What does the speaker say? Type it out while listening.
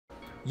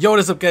Yo, what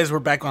is up, guys? We're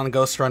back on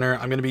Ghostrunner.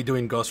 I'm gonna be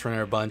doing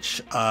Ghostrunner a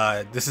bunch.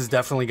 This is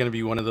definitely gonna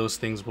be one of those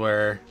things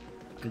where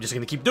I'm just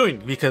gonna keep doing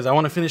because I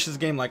want to finish this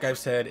game, like I've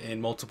said in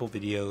multiple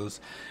videos.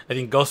 I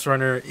think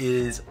Ghostrunner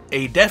is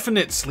a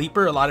definite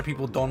sleeper. A lot of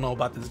people don't know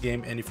about this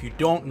game, and if you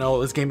don't know,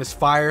 this game is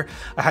fire.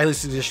 I highly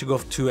suggest you go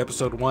to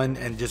episode 1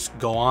 and just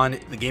go on.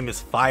 The game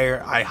is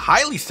fire. I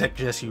highly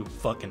suggest you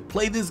fucking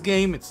play this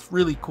game. It's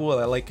really cool.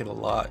 I like it a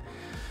lot.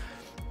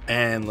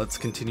 And let's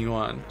continue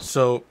on.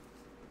 So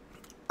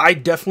I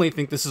definitely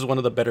think this is one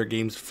of the better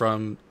games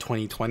from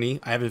 2020.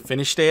 I haven't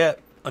finished it yet,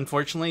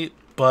 unfortunately,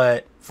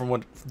 but from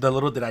what the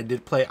little that I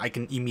did play, I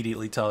can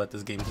immediately tell that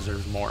this game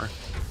deserves more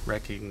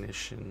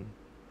recognition.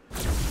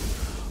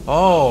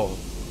 Oh,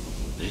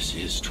 This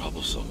is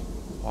troublesome.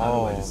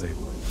 oh,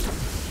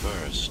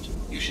 First,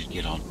 you should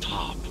get on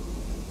top.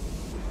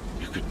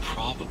 You could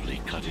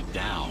probably cut it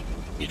down.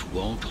 It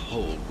won't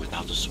hold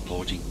without the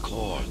supporting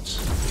cords.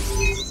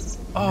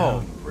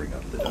 oh, Bring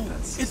up the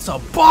defense. it's a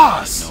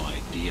boss. No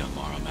idea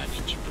Mara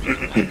managed to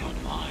bring it back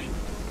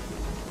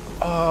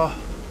online.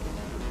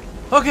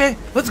 Okay,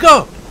 let's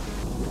go.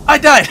 I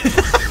died.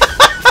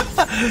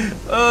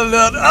 Oh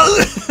no, no.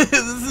 This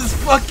is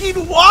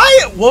fucking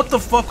wild. What the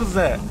fuck was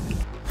that?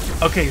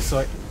 Okay,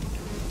 so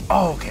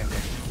oh, okay.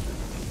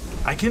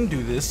 I can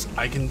do this.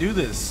 I can do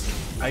this.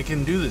 I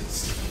can do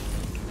this.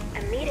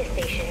 Amida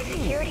Station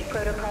security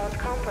protocols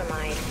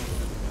compromised.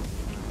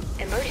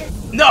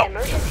 Emergency No.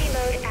 Emergency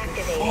mode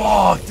activated.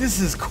 Oh, this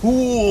is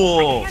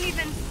cool. Can't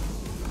even.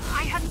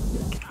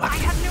 I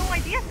had no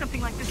idea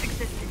something like this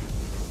existed.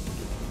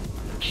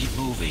 Keep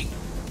moving.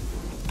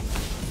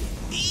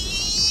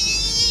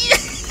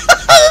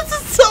 This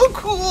is so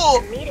cool.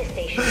 Amida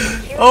Station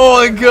security Oh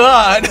my protocols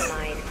god.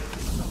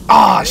 compromised.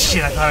 Oh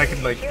shit, I thought I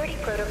could like. Security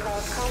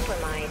protocols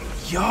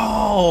compromised.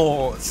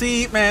 Yo,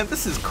 see, man,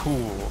 this is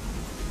cool.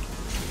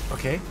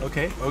 Okay.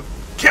 Okay.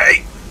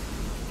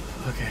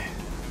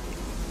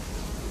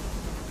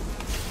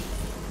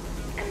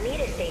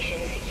 Amida Station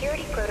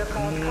security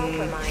protocols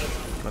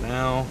compromised. Go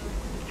now.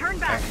 Turn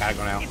back. I gotta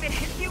go now. If it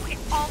hits you,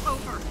 it's all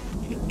over.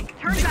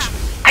 Turn back.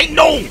 I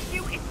know. If it hits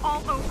you, it's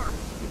all over.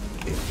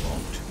 It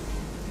won't.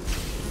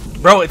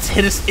 Bro, it's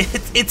hit us.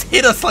 It's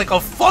hit us like a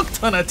fuck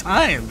ton of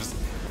times.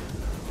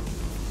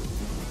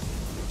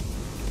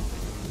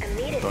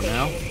 Amida Go Station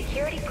now.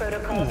 security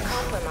protocols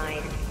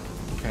compromised.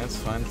 Okay, it's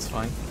fine. It's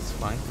fine. It's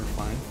fine. We're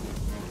fine.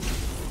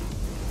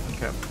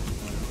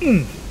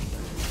 Okay.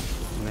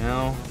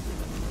 Now.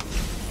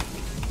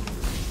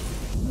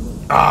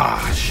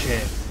 Ah,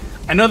 shit.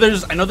 I know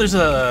there's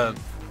a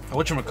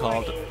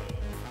whatchamacallit.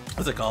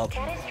 What's it called?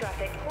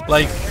 Catastrophic core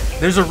Like, failure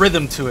there's a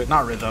rhythm to it.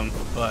 Not rhythm,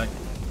 but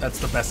that's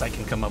the best I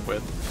can come up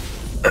with.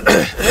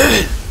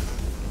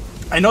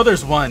 I know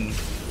there's one,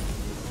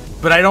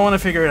 but I don't want to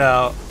figure it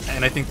out,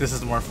 and I think this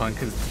is more fun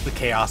because the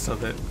chaos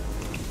of it.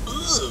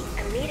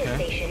 Amida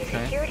Okay, Station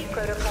okay. security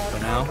protocols For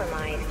now.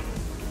 compromised.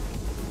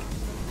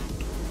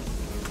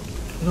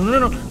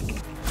 No.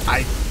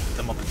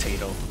 I'm a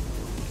potato.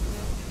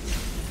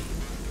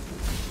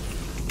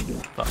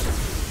 Fuck.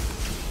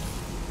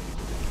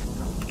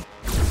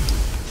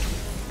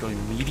 Go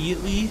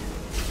immediately.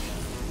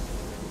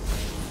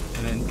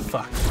 And then,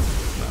 fuck.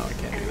 No, I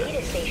can't do that.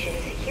 Amida Station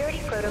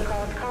security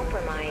protocols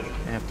compromised.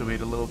 I have to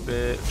wait a little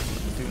bit.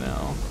 What do I do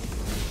now?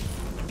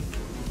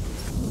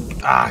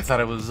 Ah, I thought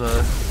it was,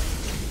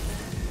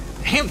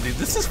 Damn, dude,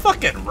 this is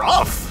fucking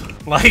rough.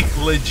 Like,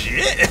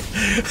 legit.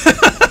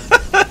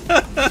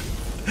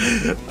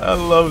 I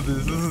love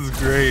this. This is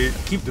great.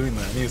 Keep doing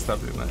that. I need to stop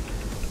doing that.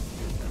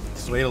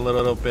 Just wait a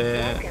little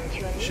bit. Welcome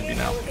to Should be Amida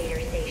now. elevator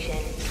station.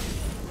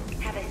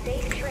 Have a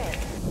safe trip.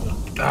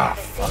 Ah, Have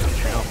a fuck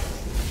safe now.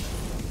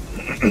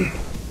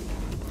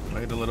 trip.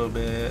 Wait a little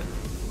bit.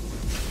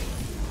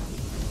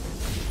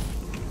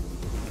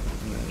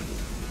 And then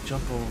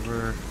jump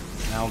over.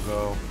 Now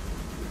go.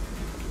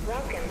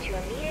 Welcome to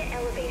Amida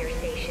elevator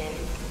station.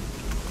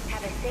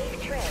 Have a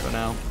safe trip. Go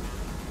now.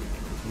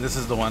 And this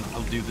is the one.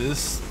 I'll do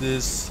this,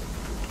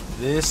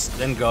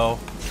 then go.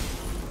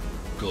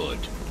 Good.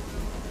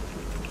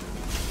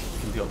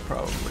 Can go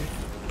probably.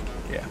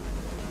 Yeah.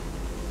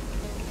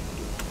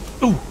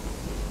 Ooh.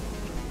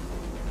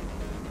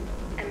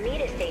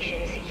 Amida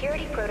Station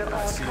security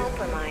protocols see it.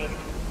 compromised.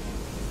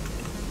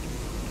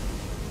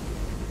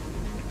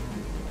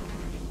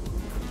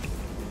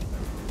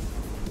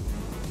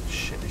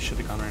 Shit, I should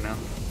have gone right now.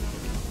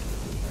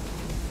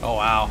 Oh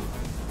wow.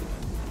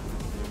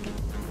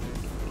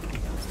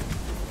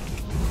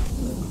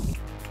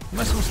 How am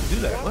I supposed to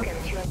do that? What?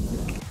 Welcome to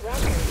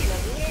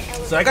Amida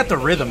elevator So I got the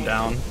rhythm station.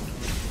 down.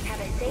 Have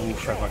a safe Oof,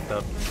 I trip. fucked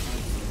up.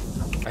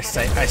 I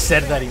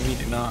said that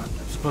immediately. No, I'm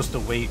supposed to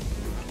wait.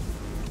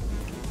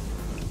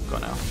 Go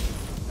now.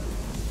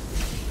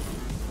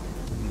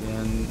 And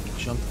then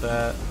jump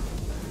that.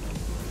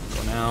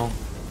 Go now.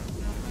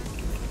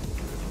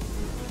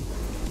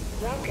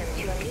 Welcome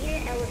to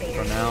Amida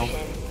elevator For now.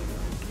 station.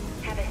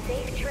 Have a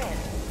safe trip.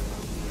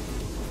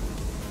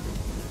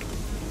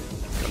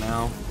 Go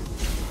now.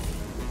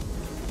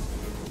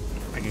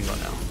 I can go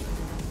now.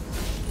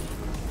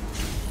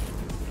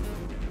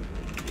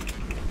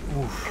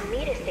 Oof.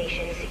 Amida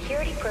Station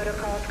security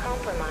protocols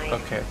compromised.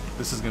 Okay,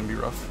 this is gonna be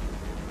rough.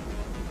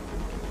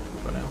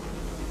 Go now.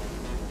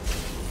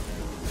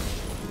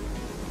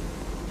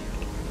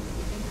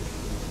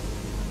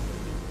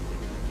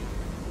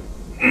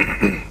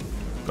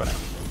 Go now.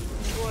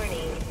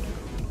 Warning.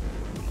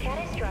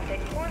 Catastrophic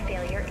core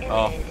failure imminent.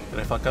 Oh, did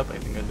I fuck up? I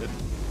think I did.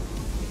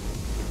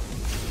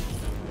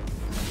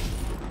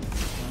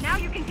 Now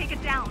you can take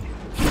it down.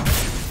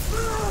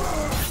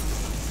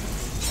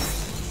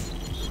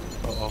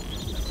 Uh-oh.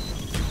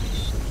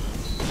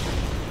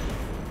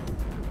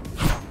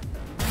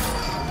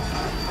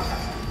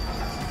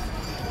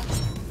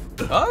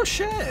 Oh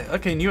shit!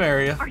 Okay, new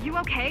area. Are you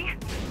okay?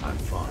 I'm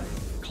fine.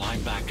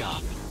 Climb back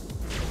up.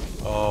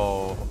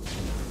 Oh.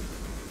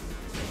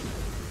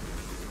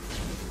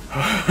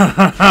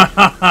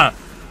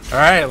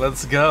 Alright,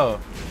 let's go.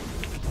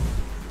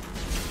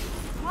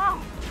 Whoa!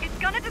 It's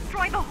gonna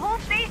destroy the whole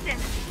station!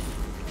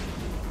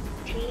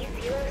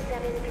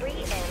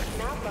 T073M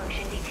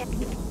malfunction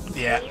detected.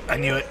 Yeah, I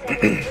knew it.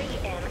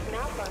 T073M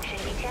malfunction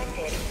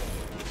detected.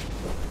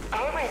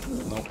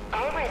 Nope.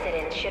 All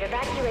residents should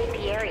evacuate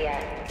the area.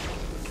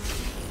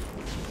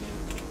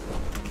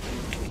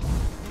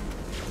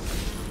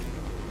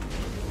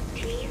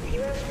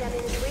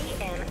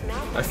 T073M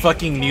malfunction I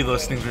fucking knew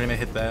those detected. things were gonna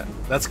hit that.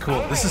 That's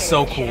cool. This is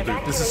so cool,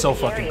 dude. This is so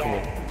fucking cool.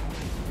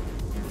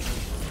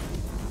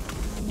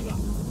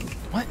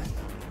 What?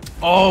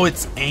 Oh,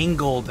 it's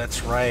angled.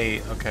 That's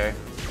right. Okay.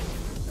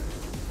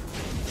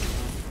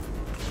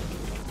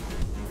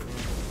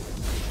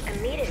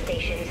 Amida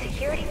Station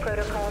security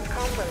protocols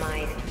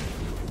compromised.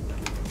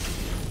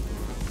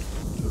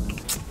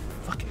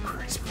 Fucking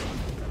Christ, bro.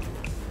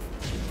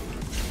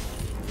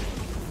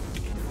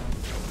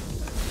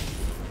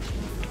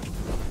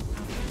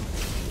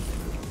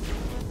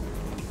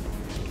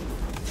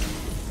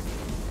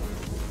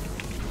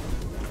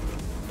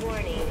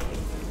 Warning.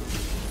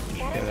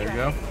 Okay, there we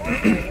go.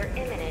 Failure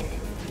imminent.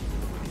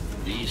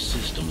 These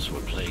systems were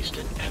placed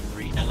at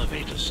every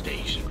elevator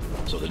station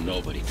so that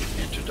nobody could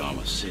enter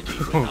Dharma City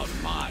without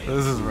my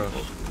This is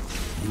approval.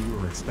 rough. You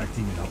were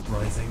expecting an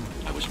uprising?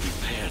 I was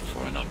prepared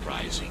for an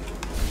uprising.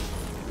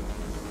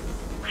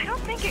 I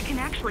don't think it can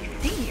actually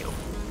see you.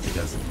 It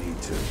doesn't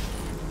need to.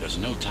 There's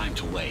no time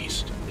to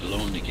waste. It'll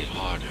only get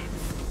harder.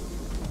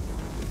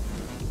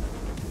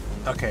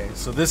 Okay,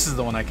 so this is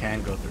the one I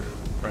can go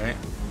through, right?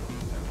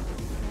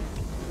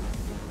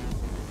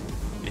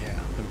 Yeah,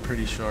 I'm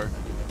pretty sure.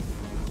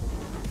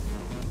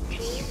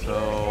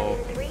 So,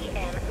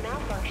 T073M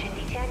malfunction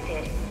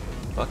detected.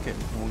 fuck it.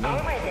 We'll All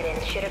go.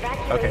 residents should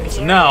evacuate Okay, the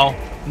so area.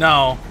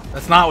 no,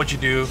 that's not what you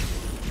do.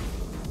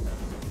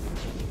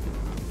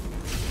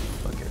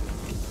 Fuck it.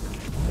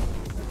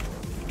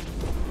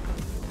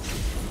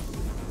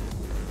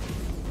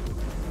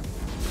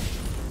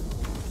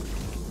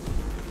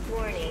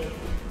 Warning.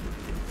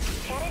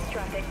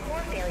 Catastrophic core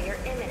failure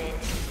imminent.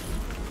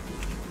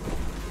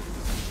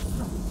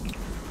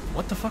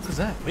 What the fuck is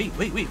that? Wait.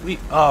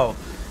 Oh,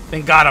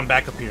 thank God I'm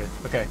back up here.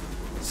 Okay,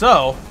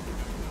 so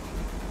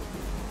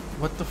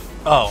what the?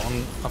 Oh,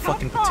 I'm a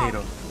fucking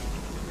potato.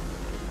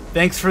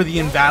 Thanks for the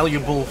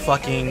invaluable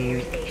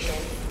fucking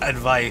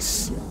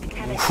advice.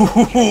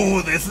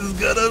 Ooh, this is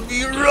gonna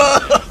be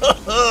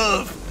rough.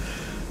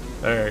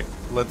 All right,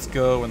 let's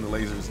go when the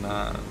laser's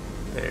not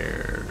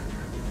there.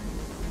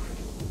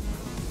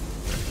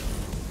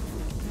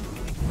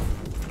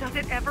 Does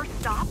it ever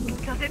stop?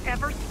 Does it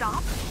ever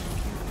stop?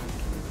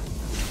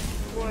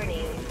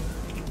 Warning.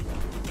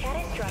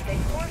 Catastrophic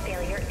core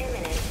failure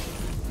imminent.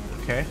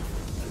 Okay,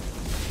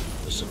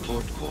 The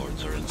support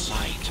cords are in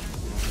sight.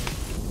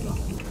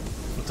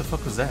 what the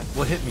fuck was that?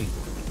 What hit me?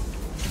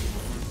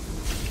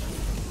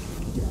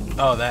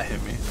 Oh, that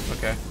hit me.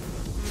 Okay.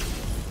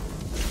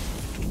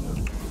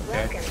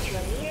 Welcome to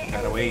Amida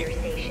Gotta wait. Elevator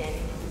Station.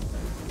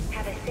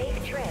 Have a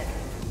safe trip.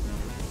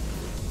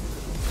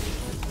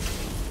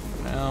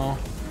 Now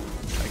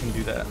I can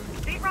do that.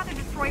 They'd rather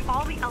destroy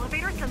all the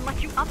elevators than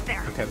let you up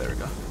there. Okay, there we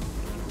go.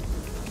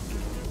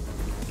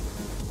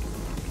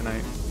 Can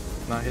I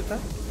not hit that?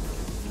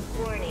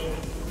 Warning.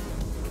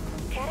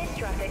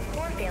 Catastrophic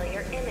core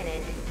failure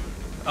imminent.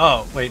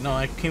 Oh, wait, no,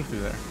 I came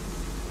through there.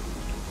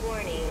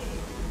 Warning.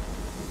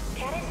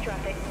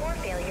 Catastrophic core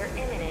failure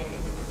imminent.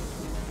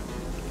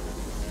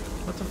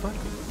 What the fuck?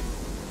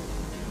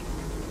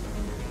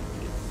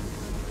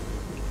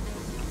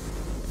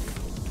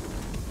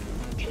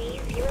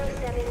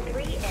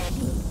 T073M.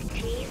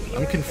 T073M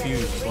I'm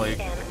confused. Like,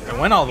 I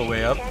went all the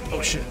way up.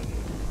 Oh shit.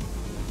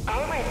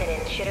 All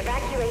residents should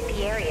evacuate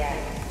the area.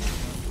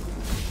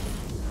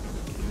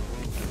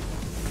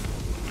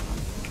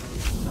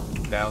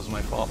 That was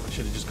my fault. I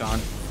should have just gone.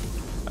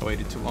 I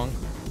waited too long.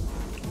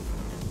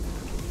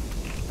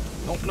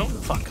 Nope,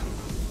 fuck.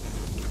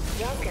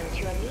 Welcome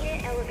to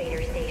Amida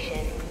Elevator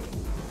Station.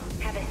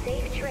 Have a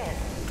safe trip.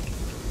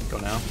 Go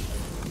now.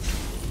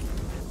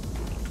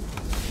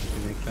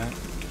 You make that.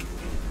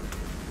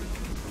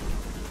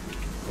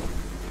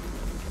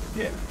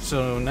 Yeah,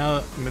 so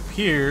now I'm up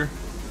here.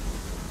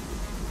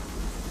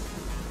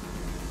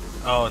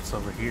 Oh, it's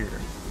over here.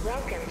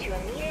 Welcome to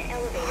Amita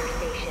Elevator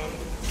Station.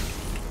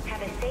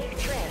 Have a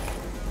safe trip.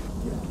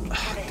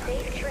 Have a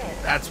safe trip.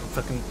 That's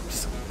what fucking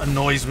just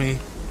annoys me.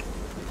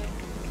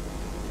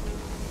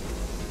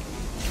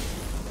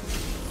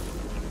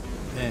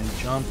 Then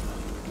jump.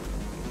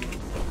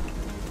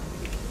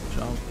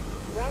 Jump.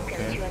 Welcome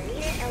Okay. to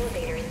Amita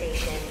Elevator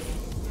Station.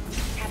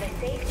 Have a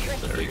safe trip.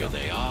 The bigger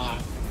they are,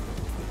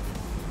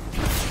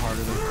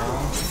 Harder than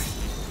fall.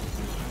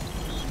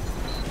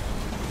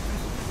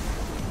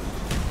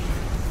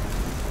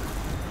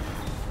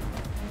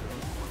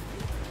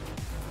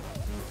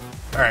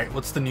 Alright,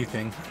 what's the new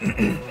thing?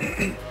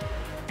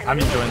 I'm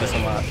enjoying this a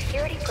lot.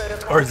 Security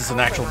protocol Or is this an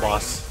actual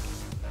compromised. boss?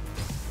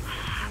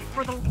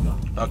 For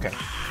the Okay.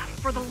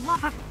 for the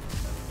love of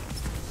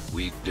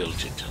we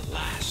built it to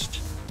last.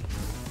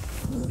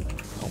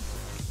 Oh.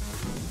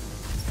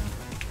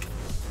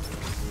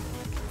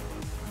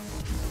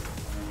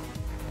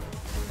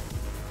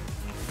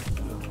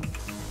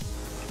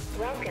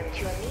 Welcome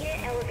to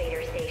Amita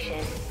Elevator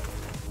Station.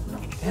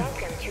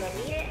 Welcome to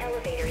Amita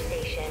Elevator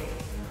Station.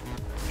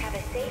 Have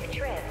a safe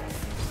trip.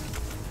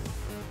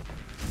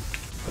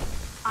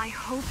 I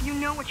hope you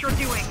know what you're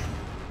doing.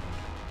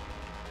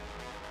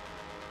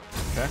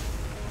 Okay.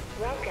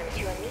 Welcome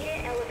to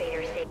Amita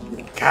Elevator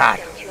Station. God,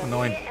 Welcome to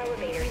annoying. Amita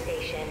Elevator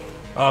Station.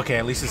 Okay,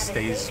 at least it Have a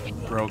stays safe-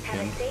 broken.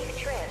 Have a safe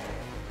trip.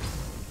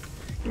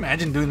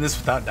 Imagine doing this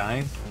without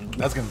dying.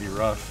 That's gonna be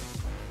rough.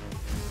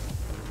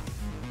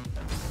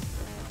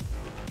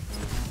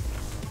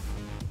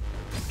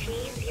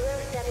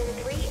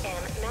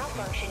 T073M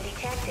malfunction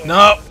detected.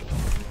 No.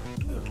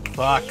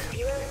 Fuck.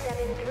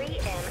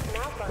 T073M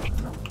malfunction.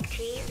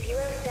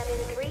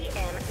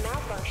 T073M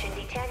malfunction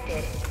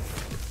detected.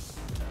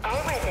 All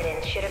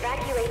residents should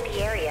evacuate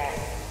the area.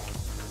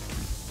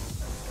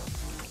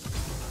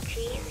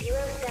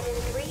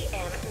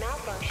 T073M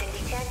malfunction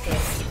detected.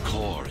 The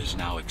core is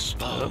now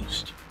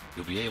exposed.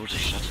 You'll be able to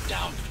shut it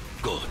down.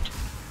 Good.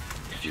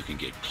 If you can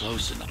get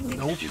close enough.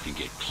 Nope. If you can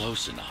get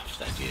close enough,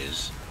 that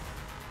is.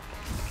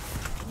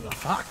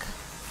 Fuck.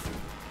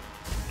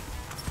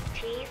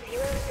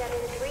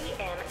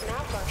 T073M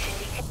malfunction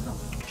detected.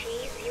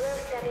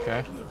 T073.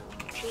 Okay.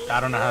 I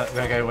don't know how.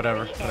 Okay,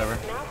 whatever. Whatever.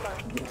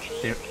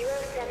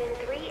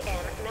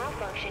 T073M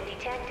malfunction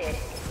detected.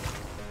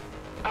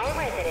 All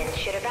residents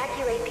should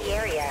evacuate the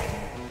area.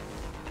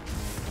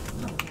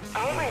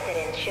 All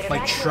residents should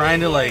Like evacuate trying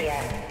to the like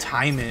area.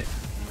 time it.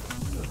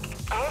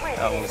 All was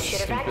residents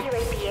should stupid.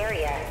 evacuate the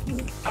area.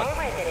 All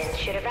residents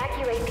should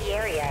evacuate the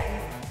area.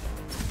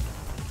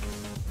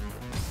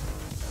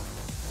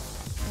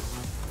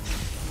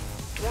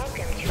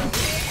 Welcome to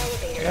Amita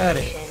Elevator Got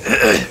it.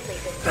 Station.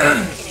 Please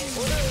assemble in an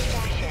orderly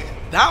fashion.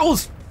 That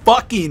was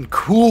fucking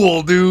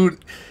cool,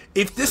 dude.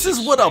 If this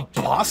is what a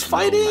boss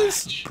fight No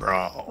is, match.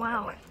 bro.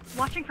 Wow.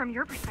 Watching from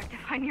your perspective,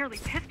 I nearly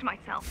pissed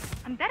myself.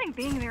 I'm betting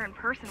being there in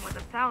person was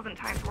 1,000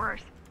 times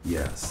worse.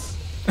 Yes.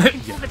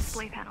 Control the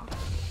display panel.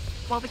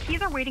 While the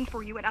keys are waiting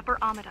for you at Upper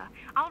Amida,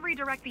 I'll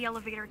redirect the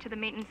elevator to the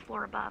maintenance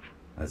floor above.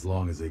 As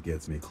long as it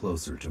gets me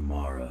closer to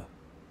Mara.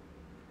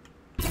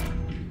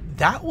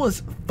 That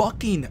was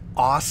fucking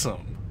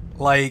awesome.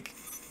 Like,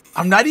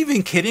 I'm not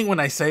even kidding when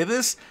I say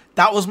this.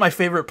 That was my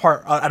favorite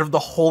part out of the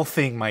whole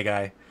thing, my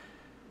guy.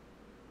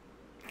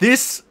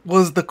 This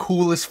was the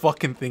coolest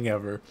fucking thing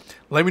ever.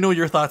 Let me know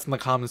your thoughts in the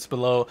comments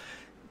below.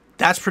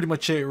 That's pretty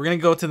much it. We're gonna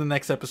go to the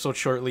next episode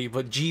shortly,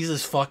 but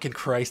Jesus fucking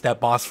Christ, that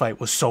boss fight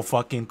was so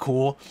fucking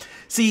cool.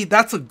 See,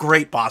 that's a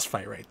great boss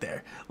fight right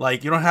there.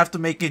 Like, you don't have to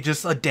make it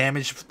just a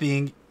damage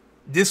thing.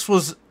 This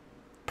was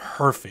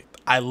perfect.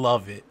 I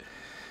love it.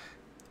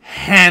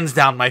 Hands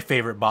down my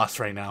favorite boss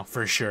right now,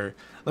 for sure.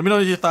 Let me know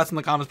your thoughts in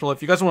the comments below.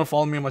 If you guys want to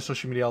follow me on my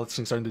social media, all the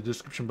links are in the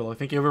description below.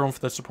 Thank you everyone for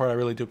the support. I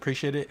really do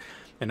appreciate it.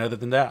 And other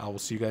than that, I will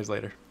see you guys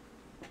later.